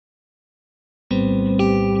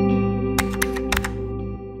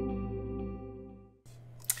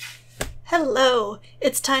Hello!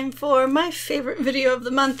 It's time for my favorite video of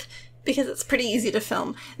the month because it's pretty easy to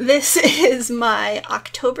film. This is my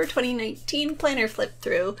October 2019 planner flip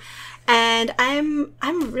through, and I'm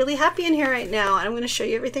really happy in here right now, and I'm going to show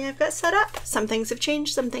you everything I've got set up. Some things have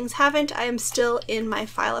changed, some things haven't. I am still in my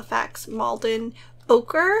Filofax Malden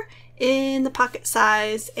ochre in the pocket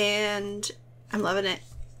size, and I'm loving it.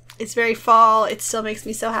 It's very fall. It still makes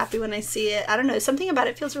me so happy when I see it. I don't know, something about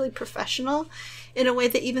it feels really professional in a way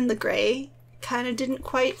that even the gray kind of didn't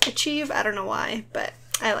quite achieve. I don't know why, but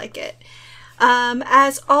I like it.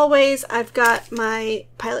 As always, I've got my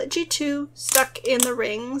Pilot G2 stuck in the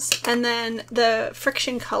rings, and then the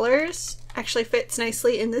friction colors actually fits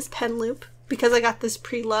nicely in this pen loop because I got this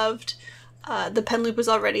pre-loved. The pen loop was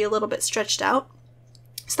already a little bit stretched out,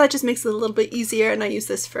 so that just makes it a little bit easier, and I use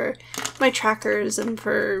this for my trackers and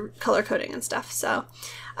for color coding and stuff. So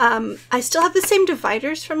I still have the same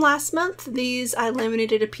dividers from last month. These I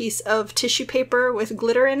laminated a piece of tissue paper with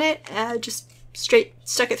glitter in it, just straight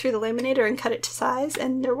stuck it through the laminator and cut it to size,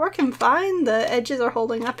 and they're working fine. The edges are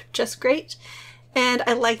holding up just great, and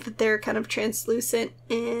I like that they're kind of translucent,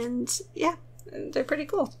 and yeah, they're pretty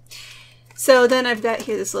cool. So then I've got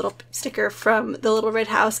here this little sticker from the Little Red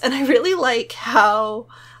House, and I really like how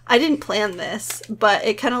I didn't plan this, but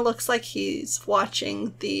it kind of looks like he's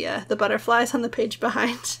watching the butterflies on the page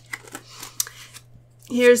behind.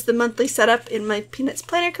 Here's the monthly setup in my Peanuts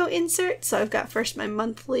Planner Co. insert. So I've got first my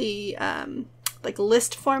monthly like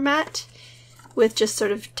list format with just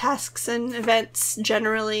sort of tasks and events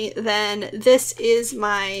generally. Then this is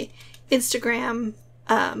my Instagram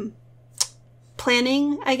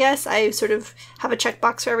planning, I guess. I sort of have a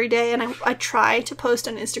checkbox for every day, and I try to post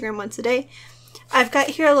on Instagram once a day. I've got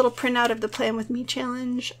here a little printout of the Plan With Me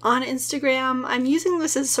challenge on Instagram. I'm using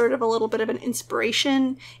this as sort of a little bit of an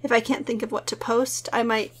inspiration. If I can't think of what to post, I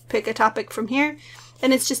might pick a topic from here,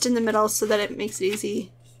 and it's just in the middle so that it makes it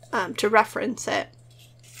easy to reference it.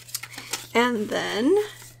 And then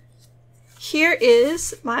here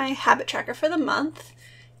is my habit tracker for the month.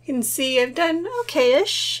 You can see I've done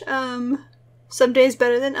okay-ish. Some days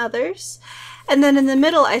better than others. And then in the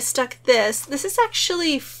middle, I stuck this. This is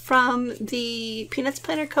actually from the Peanuts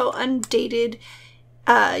Planner Co. undated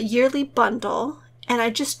yearly bundle, and I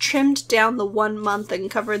just trimmed down the 1 month and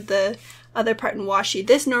covered the other part in washi.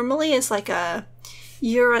 This normally is like a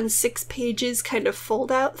year on 6 pages kind of fold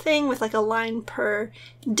out thing with like a line per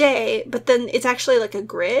day, but then it's actually like a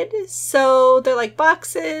grid. So they're like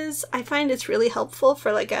boxes. I find it's really helpful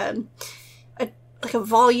for like a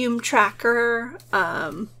volume tracker,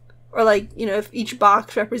 or like, you know, if each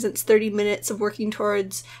box represents 30 minutes of working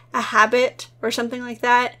towards a habit or something like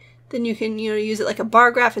that, then you can, you know, use it like a bar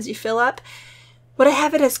graph as you fill up. What I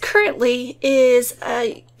have it as currently is,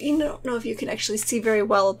 you don't know if you can actually see very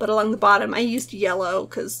well, but along the bottom I used yellow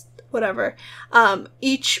because whatever.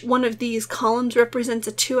 Each one of these columns represents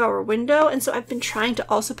a 2-hour window, and so I've been trying to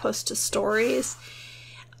also post to stories.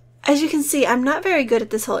 As you can see, I'm not very good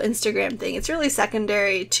at this whole Instagram thing. It's really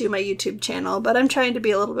secondary to my YouTube channel, but I'm trying to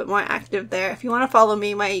be a little bit more active there. If you want to follow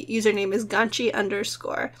me, my username is Ganchi_.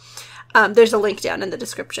 There's a link down in the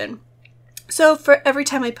description. So for every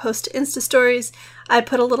time I post Insta stories, I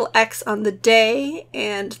put a little X on the day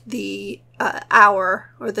and the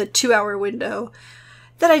hour, or the 2-hour window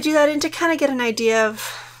that I do that in, to kind of get an idea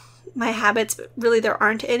of my habits, but really there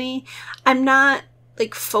aren't any. I'm not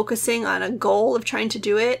like focusing on a goal of trying to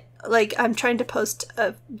do it. Like, I'm trying to post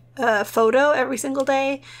a photo every single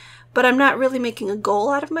day, but I'm not really making a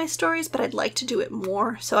goal out of my stories, but I'd like to do it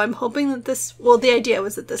more. So I'm hoping that this, well, the idea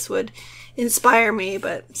was that this would inspire me,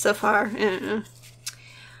 but so far, oh,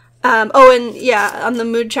 and yeah, on the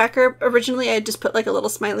mood tracker, originally I just put like a little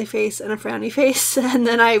smiley face and a frowny face, and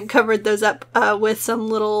then I covered those up with some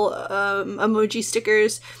little emoji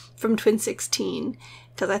stickers from Twin 16,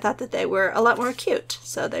 because I thought that they were a lot more cute.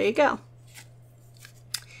 So there you go.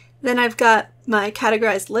 Then I've got my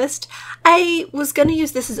categorized list. I was going to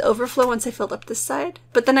use this as overflow once I filled up this side,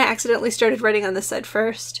 but then I accidentally started writing on this side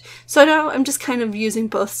first. So now I'm just kind of using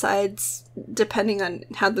both sides depending on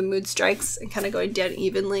how the mood strikes and kind of going down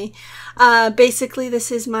evenly. Basically,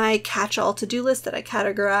 this is my catch-all to-do list that I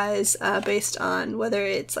categorize based on whether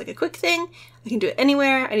it's like a quick thing, I can do it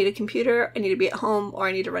anywhere, I need a computer, I need to be at home, or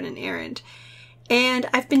I need to run an errand. And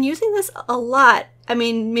I've been using this a lot. I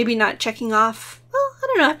mean, maybe not checking off, well, I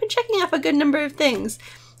don't know, I've been checking off a good number of things,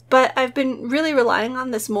 but I've been really relying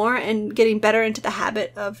on this more and getting better into the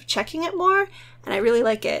habit of checking it more, and I really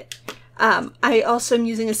like it. I also am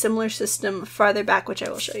using a similar system farther back, which I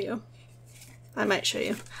will show you. I might show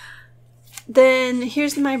you. Then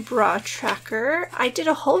here's my bra tracker. I did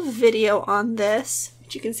a whole video on this,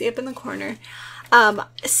 which you can see up in the corner.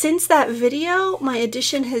 Since that video, my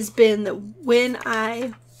addition has been that when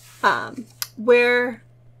I wear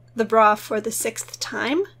the bra for the 6th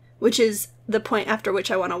time, which is the point after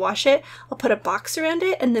which I want to wash it, I'll put a box around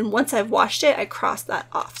it, and then once I've washed it, I cross that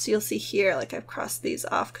off. So you'll see here, like I've crossed these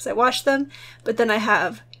off because I washed them, but then I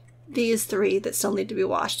have these 3 that still need to be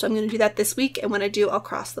washed. So I'm going to do that this week, and when I do, I'll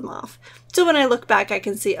cross them off. So when I look back, I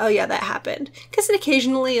can see, oh yeah, that happened. Because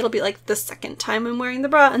occasionally it'll be like the 2nd time I'm wearing the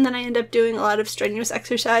bra, and then I end up doing a lot of strenuous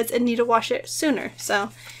exercise and need to wash it sooner. So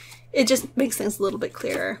it just makes things a little bit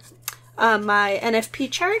clearer. My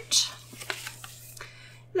NFP chart.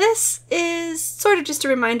 This is sort of just a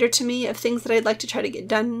reminder to me of things that I'd like to try to get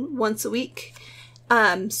done once a week.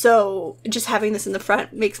 So just having this in the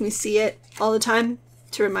front makes me see it all the time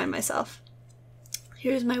to remind myself.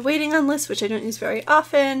 Here's my waiting on list, which I don't use very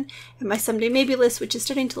often, and my someday maybe list, which is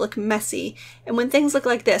starting to look messy. And when things look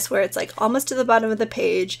like this, where it's like almost to the bottom of the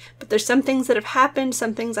page, but there's some things that have happened,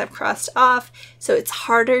 some things I've crossed off, so it's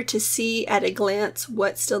harder to see at a glance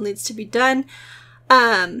what still needs to be done.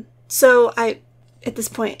 So at this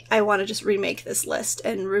point, I want to just remake this list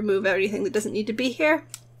and remove everything that doesn't need to be here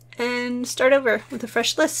and start over with a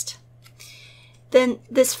fresh list. Then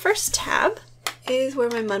this first tab is where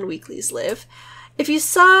my Mun Weeklies live. If you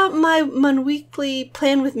saw my Mun Weekly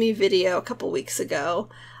Plan With Me video a couple weeks ago,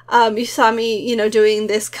 you saw me, you know, doing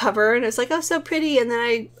this cover, and it was like, oh, so pretty. And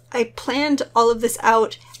then I planned all of this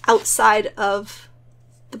out outside of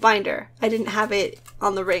the binder. I didn't have it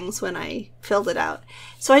on the rings when I filled it out.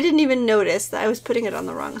 So I didn't even notice that I was putting it on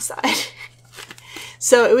the wrong side.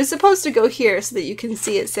 So it was supposed to go here so that you can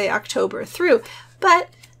see it say October through, but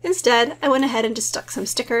instead, I went ahead and just stuck some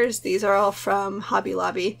stickers. These are all from Hobby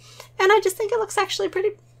Lobby, and I just think it looks actually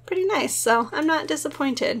pretty nice, so I'm not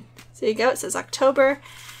disappointed. So there you go, it says October,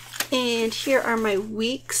 and here are my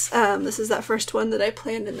weeks. This is that first one that I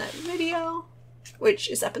planned in that video, which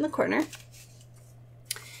is up in the corner.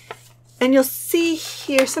 And you'll see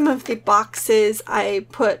here some of the boxes I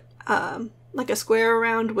put like a square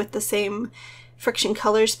around with the same Friction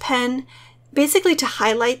Colors pen, basically to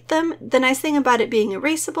highlight them. The nice thing about it being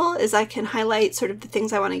erasable is I can highlight sort of the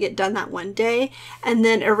things I want to get done that one day and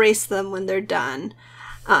then erase them when they're done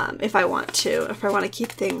if I want to, if I want to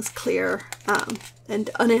keep things clear and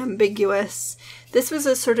unambiguous. This was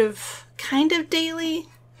a sort of kind of daily,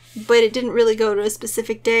 but it didn't really go to a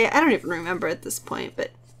specific day. I don't even remember at this point,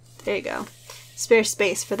 but there you go. Spare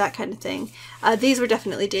space for that kind of thing. These were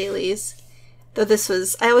definitely dailies, though this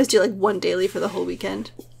was, I always do like one daily for the whole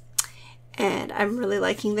weekend. And I'm really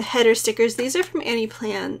liking the header stickers. These are from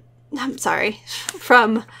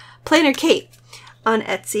from Planner Kate on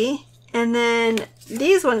Etsy. And then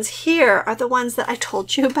these ones here are the ones that I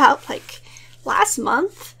told you about like last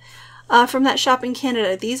month from that shop in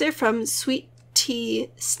Canada. These are from Sweet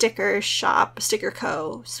Tea Sticker Shop, Sticker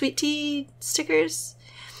Co. Sweet Tea Stickers.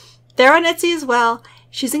 They're on Etsy as well.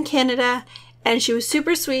 She's in Canada. And she was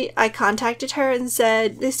super sweet. I contacted her and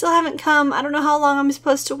said, they still haven't come. I don't know how long I'm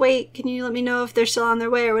supposed to wait. Can you let me know if they're still on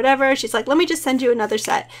their way or whatever? She's like, let me just send you another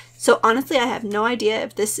set. So honestly, I have no idea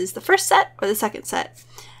if this is the first set or the second set.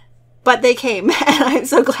 But they came, and I'm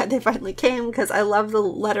so glad they finally came because I love the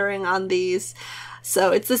lettering on these.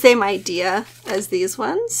 So it's the same idea as these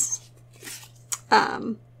ones,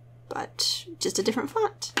 but just a different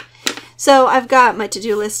font. So I've got my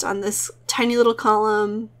to-do list on this tiny little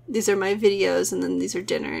column. These are my videos, and then these are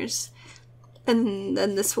dinners. And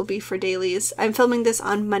then this will be for dailies. I'm filming this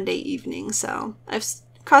on Monday evening, so I've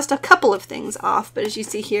crossed a couple of things off, but as you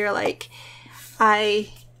see here, like,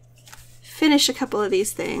 I finished a couple of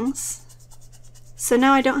these things. So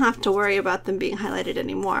now I don't have to worry about them being highlighted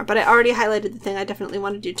anymore, but I already highlighted the thing I definitely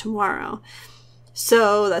want to do tomorrow.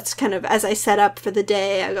 So that's kind of, as I set up for the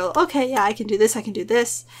day, I go, okay, yeah, I can do this, I can do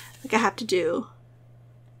this. Like I have to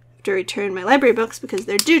return my library books because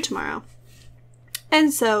they're due tomorrow.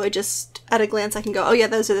 And so it just, at a glance, I can go, oh yeah,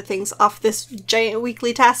 those are the things off this giant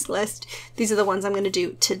weekly task list. These are the ones I'm going to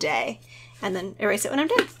do today. And then erase it when I'm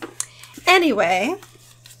done. Anyway,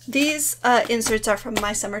 these inserts are from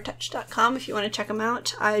mysummertouch.com if you want to check them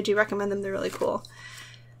out. I do recommend them. They're really cool.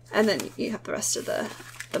 And then you have the rest of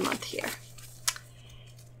the month here.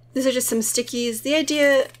 These are just some stickies. The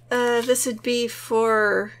idea this would be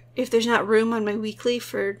for if there's not room on my weekly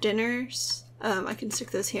for dinners, I can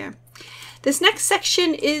stick those here. This next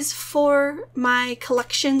section is for my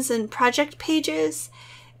collections and project pages,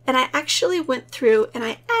 and I actually went through and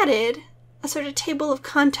I added a sort of table of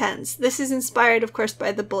contents. This is inspired, of course,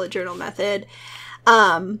 by the bullet journal method,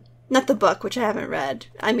 Not the book, which I haven't read.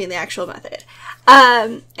 I mean the actual method.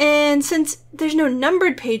 And since there's no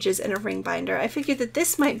numbered pages in a ring binder, I figured that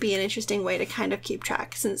this might be an interesting way to kind of keep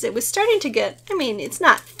track, since it was starting to get, I mean, it's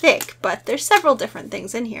not thick, but there's several different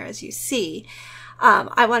things in here, as you see.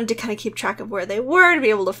 I wanted to kind of keep track of where they were, to be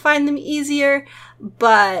able to find them easier,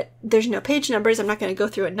 but there's no page numbers. I'm not going to go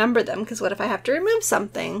through and number them, because what if I have to remove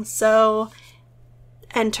something? So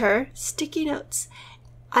enter sticky notes.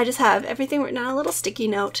 I just have everything written on a little sticky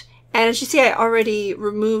note. And as you see, I already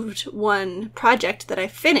removed one project that I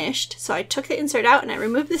finished. So I took the insert out and I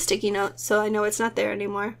removed the sticky note, so I know it's not there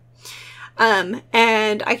anymore.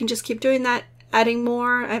 And I can just keep doing that, adding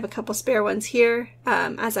more. I have a couple spare ones here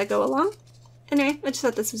as I go along. Anyway, I just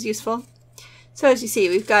thought this was useful. So as you see,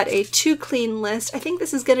 we've got a to clean list. I think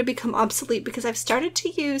this is going to become obsolete because I've started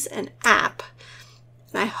to use an app.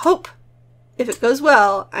 And I hope, if it goes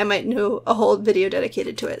well, I might do a whole video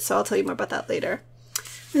dedicated to it. So I'll tell you more about that later.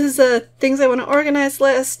 This is a things I want to organize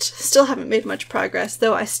list. Still haven't made much progress,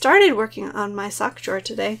 though I started working on my sock drawer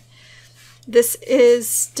today. This is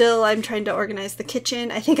still, I'm trying to organize the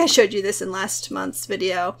kitchen. I think I showed you this in last month's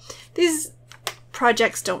video. These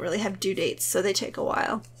projects don't really have due dates, so they take a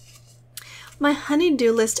while. My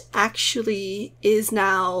honey-do list actually is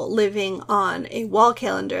now living on a wall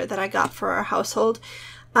calendar that I got for our household.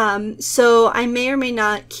 So I may or may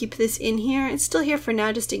not keep this in here. It's still here for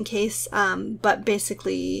now, just in case. But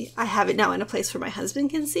basically I have it now in a place where my husband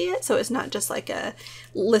can see it. So it's not just like a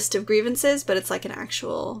list of grievances, but it's like an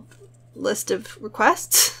actual list of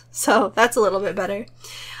requests. So that's a little bit better.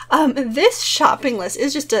 This shopping list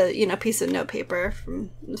is just a, piece of note paper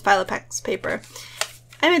from Filofax paper.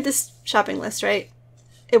 I made this shopping list, right?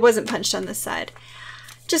 It wasn't punched on this side.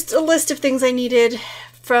 Just a list of things I needed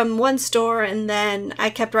from one store, and then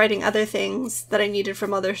I kept writing other things that I needed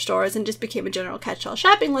from other stores, and just became a general catch-all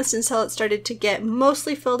shopping list until it started to get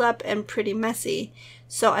mostly filled up and pretty messy.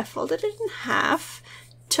 So I folded it in half,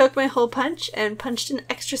 took my hole punch, and punched an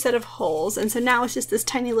extra set of holes, and so now it's just this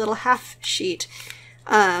tiny little half sheet.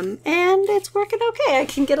 And it's working okay. I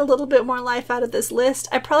can get a little bit more life out of this list.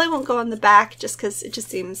 I probably won't go on the back just because it just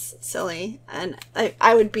seems silly, and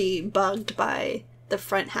I would be bugged by the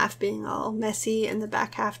front half being all messy and the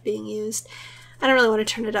back half being used. I don't really want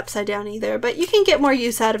to turn it upside down either, but you can get more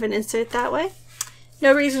use out of an insert that way.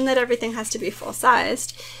 No reason that everything has to be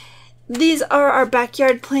full-sized. These are our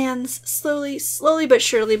backyard plans, slowly but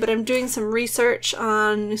surely, but I'm doing some research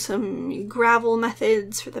on some gravel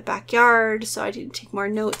methods for the backyard, so I need to take more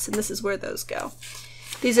notes, and this is where those go.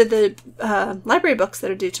 These are the library books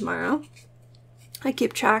that are due tomorrow. I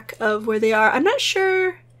keep track of where they are. I'm not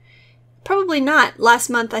sure. Probably not.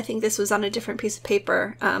 Last month, I think this was on a different piece of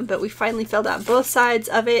paper, but we finally filled out both sides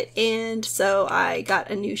of it, and so I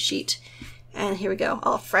got a new sheet. And here we go,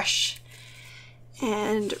 all fresh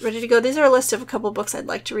and ready to go. These are a list of a couple books I'd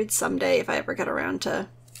like to read someday if I ever get around to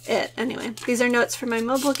it. Anyway, these are notes for my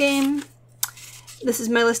mobile game. This is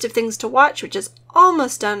my list of things to watch, which is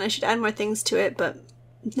almost done. I should add more things to it, but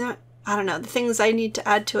not, I don't know. The things I need to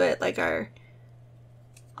add to it are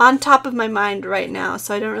on top of my mind right now,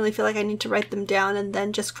 so I don't really feel like I need to write them down and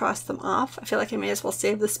then just cross them off. I feel like I may as well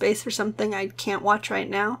save the space for something I can't watch right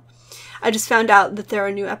now. I just found out that there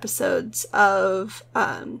are new episodes of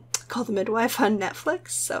Call the Midwife on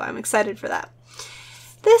Netflix, so I'm excited for that.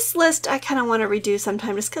 This list I kind of want to redo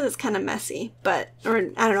sometime just because it's kind of messy, or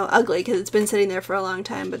I don't know, ugly because it's been sitting there for a long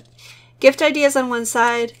time, but gift ideas on one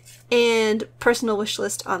side and personal wish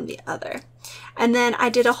list on the other. And then I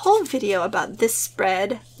did a whole video about this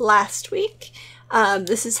spread last week.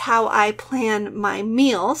 This is how I plan my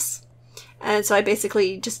meals. And so I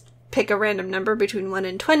basically just pick a random number between 1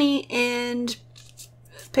 and 20 and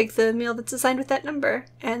pick the meal that's assigned with that number.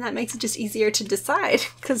 And that makes it just easier to decide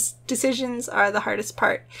because decisions are the hardest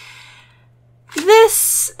part.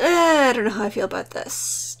 This, I don't know how I feel about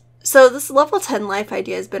this. So this level 10 life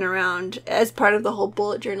idea has been around as part of the whole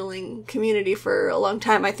bullet journaling community for a long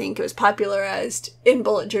time. I think it was popularized in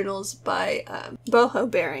bullet journals by Boho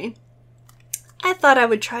Berry. I thought I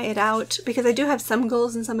would try it out because I do have some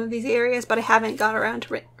goals in some of these areas, but I haven't got around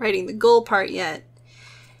to writing the goal part yet.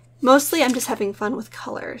 Mostly I'm just having fun with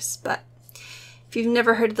colors, but if you've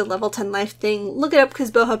never heard of the level 10 life thing, look it up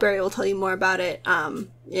because Boho Berry will tell you more about it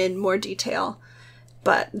in more detail.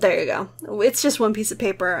 But there you go. It's just one piece of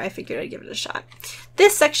paper. I figured I'd give it a shot.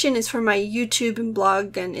 This section is for my YouTube and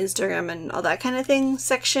blog and Instagram and all that kind of thing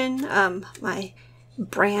section. My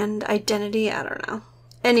brand identity, I don't know.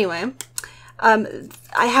 Anyway,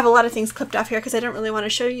 I have a lot of things clipped off here because I don't really want to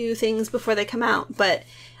show you things before they come out. But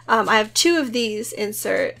I have two of these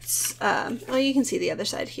inserts. You can see the other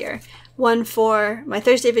side here. One for my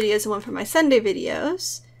Thursday videos and one for my Sunday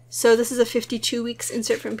videos. So this is a 52 weeks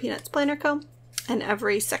insert from Peanuts Planner Co. And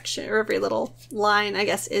every section, or every little line, I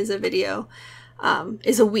guess, is a video,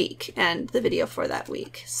 is a week, and the video for that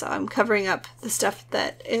week. So I'm covering up the stuff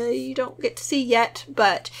that you don't get to see yet,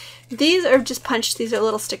 but these are just punched. These are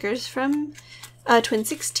little stickers from Twin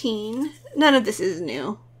 16. None of this is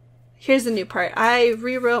new. Here's the new part. I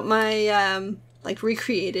rewrote my,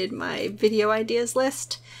 recreated my video ideas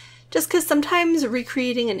list, just because sometimes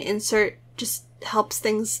recreating an insert just helps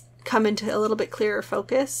things come into a little bit clearer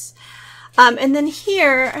focus. And then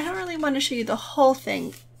here, I don't really want to show you the whole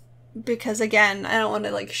thing because, again, I don't want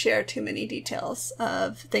to share too many details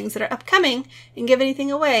of things that are upcoming and give anything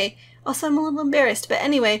away. Also, I'm a little embarrassed. But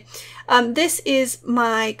anyway, this is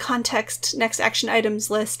my context next action items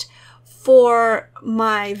list for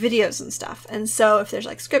my videos and stuff. And so if there's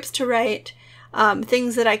scripts to write,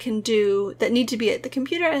 things that I can do that need to be at the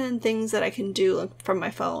computer, and then things that I can do from my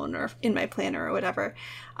phone or in my planner or whatever,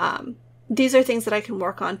 these are things that I can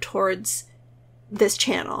work on towards this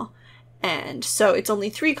channel. And so it's only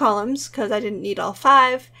 3 columns because I didn't need all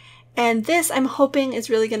 5. And this, I'm hoping, is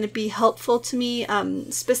really going to be helpful to me,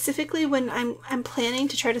 specifically when I'm planning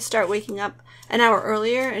to try to start waking up an hour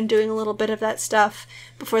earlier and doing a little bit of that stuff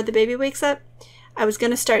before the baby wakes up. I was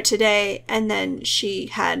going to start today, and then she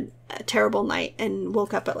had a terrible night and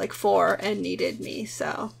woke up at 4 and needed me,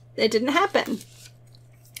 so it didn't happen.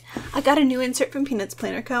 I got a new insert from Peanuts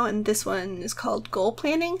Planner Co., and this one is called Goal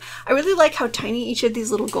Planning. I really like how tiny each of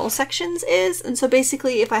these little goal sections is, and so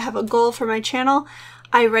basically if I have a goal for my channel,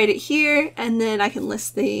 I write it here, and then I can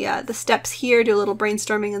list the steps here, do a little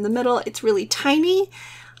brainstorming in the middle. It's really tiny.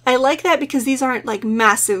 I like that because these aren't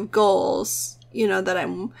massive goals, that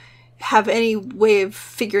I'm have any way of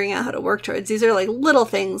figuring out how to work towards. These are little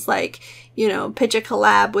things pitch a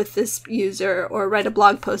collab with this user, or write a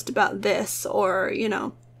blog post about this, or,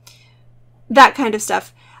 that kind of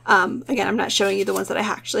stuff. Again, I'm not showing you the ones that I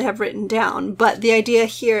actually have written down, but the idea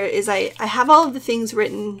here is I have all of the things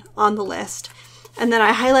written on the list, and then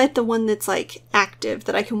I highlight the one that's active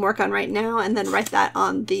that I can work on right now, and then write that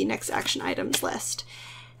on the next action items list.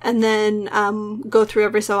 And then go through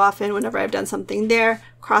every so often whenever I've done something there,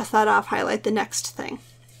 cross that off, highlight the next thing.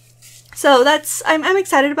 So I'm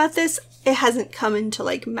excited about this. It hasn't come into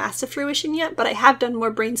massive fruition yet, but I have done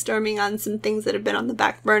more brainstorming on some things that have been on the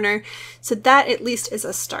back burner. So that at least is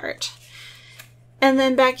a start. And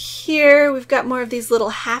then back here, we've got more of these little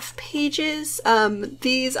half pages.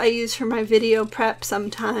 These I use for my video prep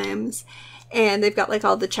sometimes. And they've got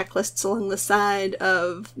all the checklists along the side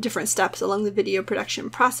of different steps along the video production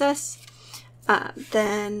process.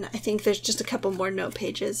 Then I think there's just a couple more note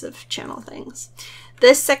pages of channel things.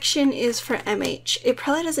 This section is for MH. It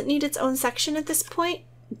probably doesn't need its own section at this point,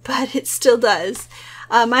 but it still does.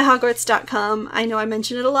 MyHogwarts.com, I know I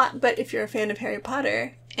mention it a lot, but if you're a fan of Harry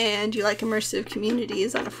Potter and you like immersive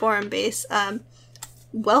communities on a forum base,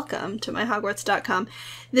 welcome to MyHogwarts.com.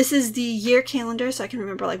 This is the year calendar, so I can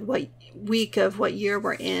remember what week of what year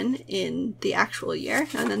we're in the actual year.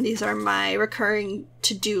 And then these are my recurring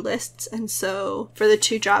to-do lists. And so for the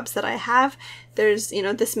 2 jobs that I have, there's,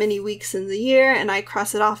 this many weeks in the year, and I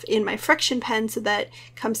cross it off in my friction pen so that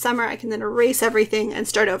come summer I can then erase everything and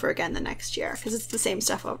start over again the next year, because it's the same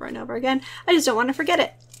stuff over and over again. I just don't want to forget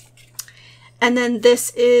it. And then this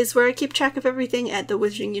is where I keep track of everything at the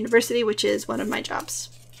Wizarding University, which is one of my jobs.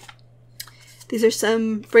 These are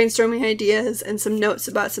some brainstorming ideas and some notes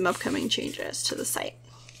about some upcoming changes to the site.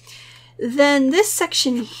 Then this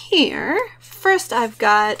section here, first I've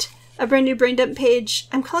got a brand new brain dump page.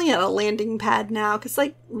 I'm calling it a landing pad now because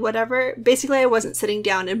whatever. Basically I wasn't sitting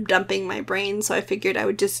down and dumping my brain, so I figured I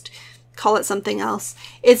would just call it something else.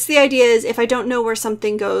 It's the idea is if I don't know where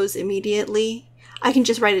something goes immediately, I can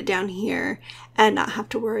just write it down here and not have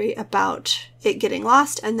to worry about it getting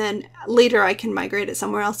lost. And then later I can migrate it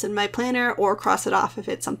somewhere else in my planner or cross it off if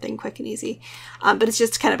it's something quick and easy. But it's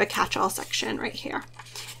just kind of a catch-all section right here.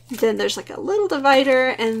 Then there's a little divider,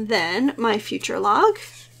 and then my future log,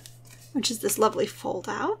 which is this lovely fold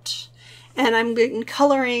out. And I'm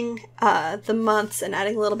coloring the months and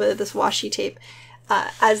adding a little bit of this washi tape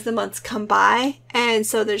as the months come by. And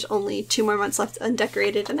so there's only 2 more months left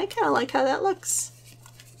undecorated, and I kind of like how that looks.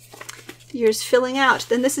 The year's filling out.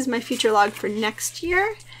 Then this is my future log for next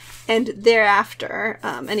year and thereafter,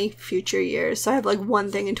 any future years. So I have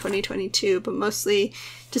one thing in 2022, but mostly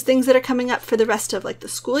just things that are coming up for the rest of the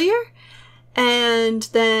school year. And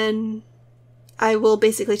then I will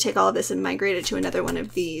basically take all of this and migrate it to another one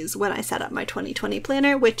of these when I set up my 2020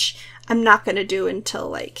 planner, which I'm not going to do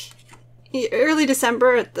until early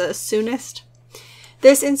December at the soonest.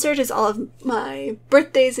 This insert is all of my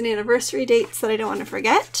birthdays and anniversary dates that I don't want to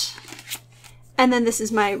forget. And then this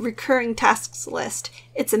is my recurring tasks list.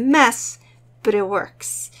 It's a mess, but it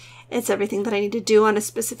works. It's everything that I need to do on a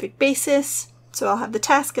specific basis. So I'll have the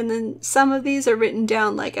task, and then some of these are written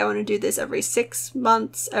down like I want to do this every 6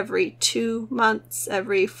 months, every 2 months,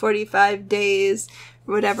 every 45 days,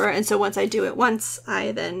 or whatever. And so once I do it once,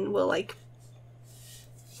 I then will like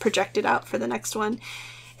project it out for the next one.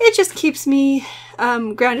 It just keeps me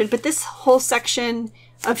grounded. But this whole section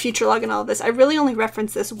of future log and all of this, I really only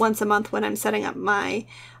reference this once a month when I'm setting up my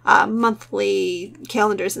monthly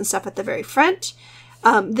calendars and stuff at the very front.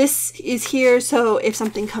 This is here so if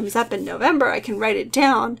something comes up in November, I can write it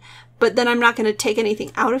down, but then I'm not going to take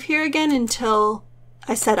anything out of here again until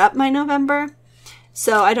I set up my November.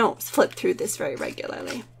 So I don't flip through this very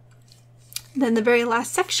regularly. Then the very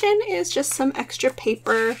last section is just some extra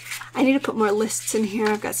paper. I need to put more lists in here.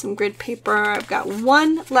 I've got some grid paper. I've got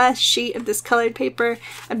one last sheet of this colored paper.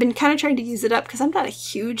 I've been kind of trying to use it up because I'm not a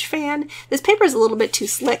huge fan. This paper is a little bit too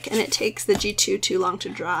slick and it takes the G2 too long to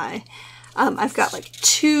dry. I've got like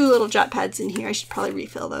 2 little jot pads in here. I should probably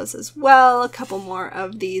refill those as well. A couple more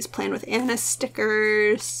of these Plan with Anna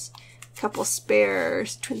stickers. Couple spare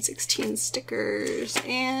Twin 16 stickers,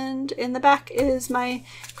 and in the back is my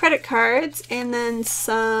credit cards, and then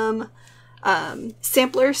some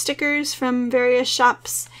sampler stickers from various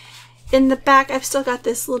shops. In the back I've still got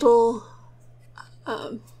this little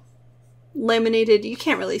laminated, you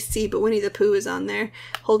can't really see, but Winnie the Pooh is on there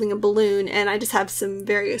holding a balloon, and I just have some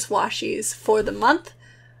various washies for the month.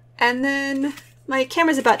 And then my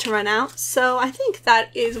camera's about to run out, so I think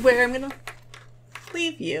that is where I'm gonna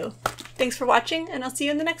leave you. Thanks for watching, and I'll see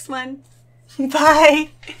you in the next one. Bye!